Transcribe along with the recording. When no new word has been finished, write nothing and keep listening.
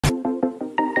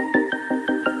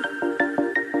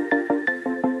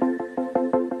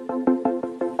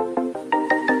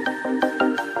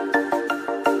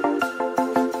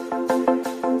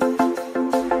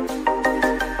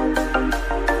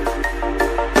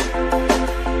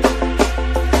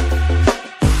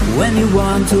When you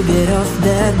want to get off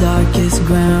the darkest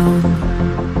ground,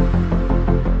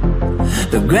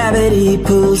 the gravity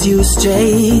pulls you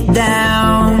straight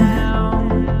down.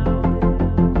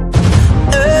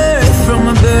 Earth from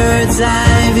a bird's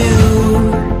eye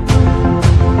view.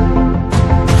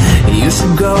 You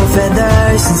should grow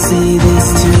feathers and see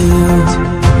this too.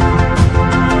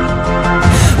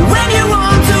 When you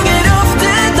want to get off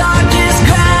the darkest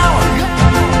ground,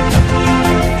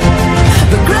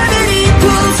 the gravity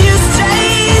pulls you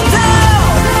straight down.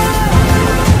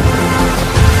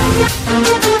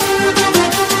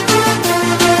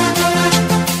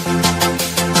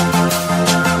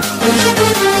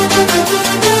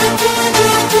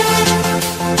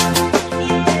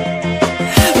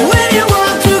 When you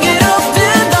want to get off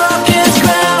the darkest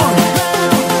ground,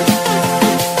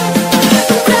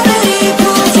 the gravity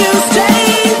pulls you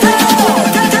straight down,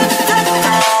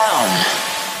 down.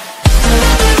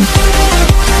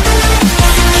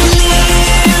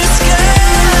 Clear sky.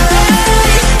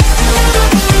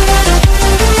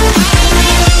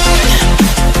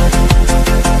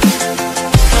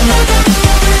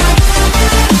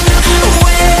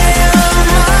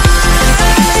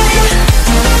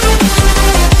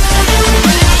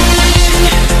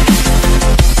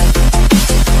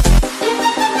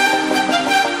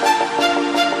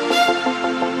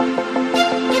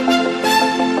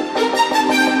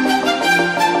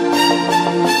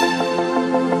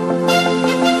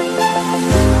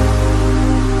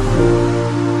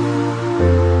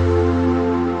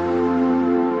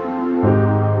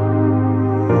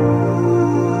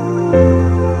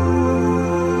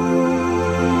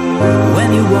 When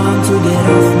you want to get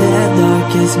off the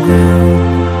darkest ground,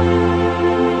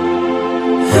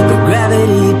 the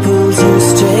gravity pulls you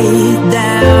straight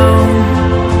down.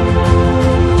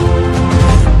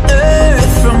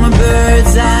 Earth from a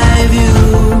bird's eye view.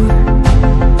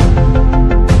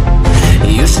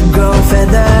 You should grow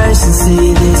feathers and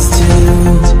see this too.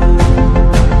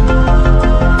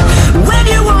 When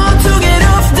you want to get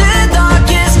off the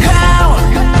darkest ground,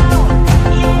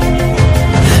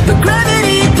 the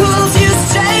gravity pulls you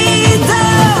straight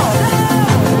down.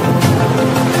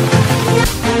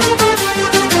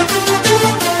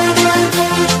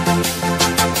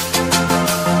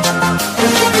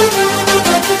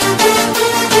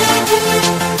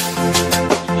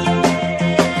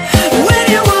 When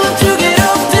you want to get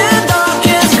off the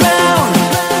darkest ground,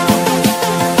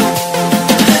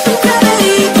 the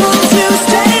gravity pulls you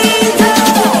straight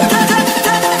down,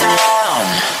 down.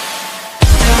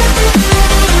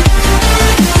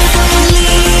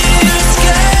 Clear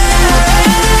sky.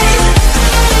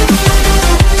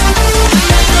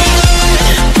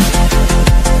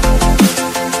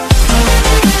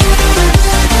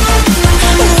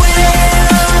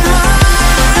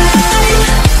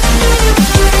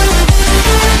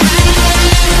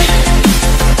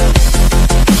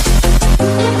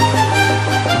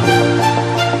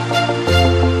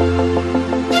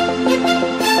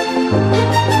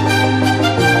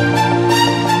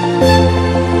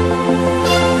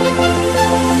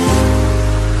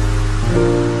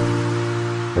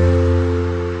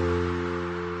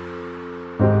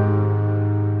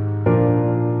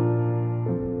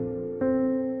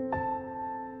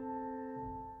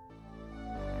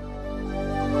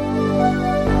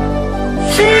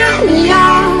 Fill me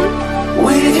out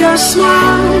with your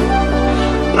smile.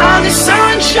 Now the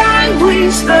sunshine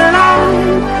brings the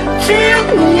light. Fill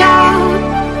me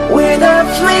out with a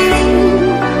flame.